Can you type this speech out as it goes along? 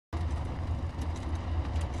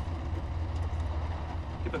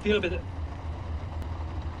Befehl bitte.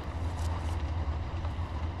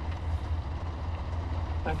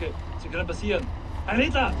 Danke. Sie können passieren. Ein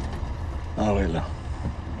Hitler! Oh, Hitler.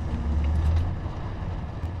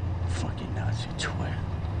 Fucking Nazi twit.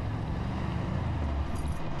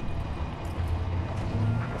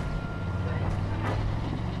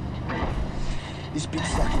 This big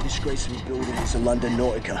fucking disgraceful building is the London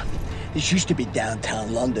Nautica. This used to be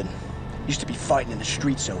downtown London. Used to be fighting in the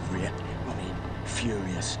streets over here. I mean,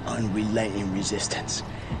 furious, unrelenting resistance.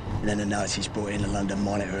 And then the Nazis brought in the London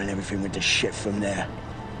Monitor and everything went to shit from there.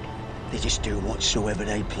 They just do whatsoever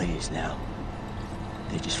they please now.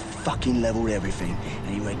 They just fucking leveled everything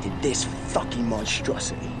and erected this fucking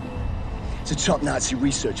monstrosity. It's a top Nazi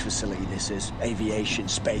research facility, this is. Aviation,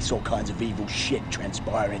 space, all kinds of evil shit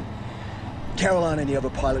transpiring. Caroline and the other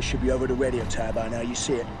pilots should be over the radio tower by now, you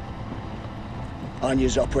see it.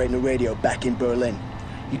 Anya's operating the radio back in Berlin.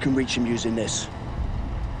 You can reach him using this.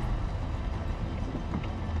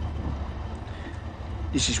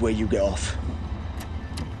 This is where you get off.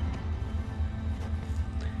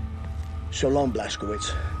 So long,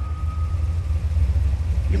 Blazkowicz.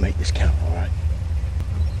 You make this count, all right?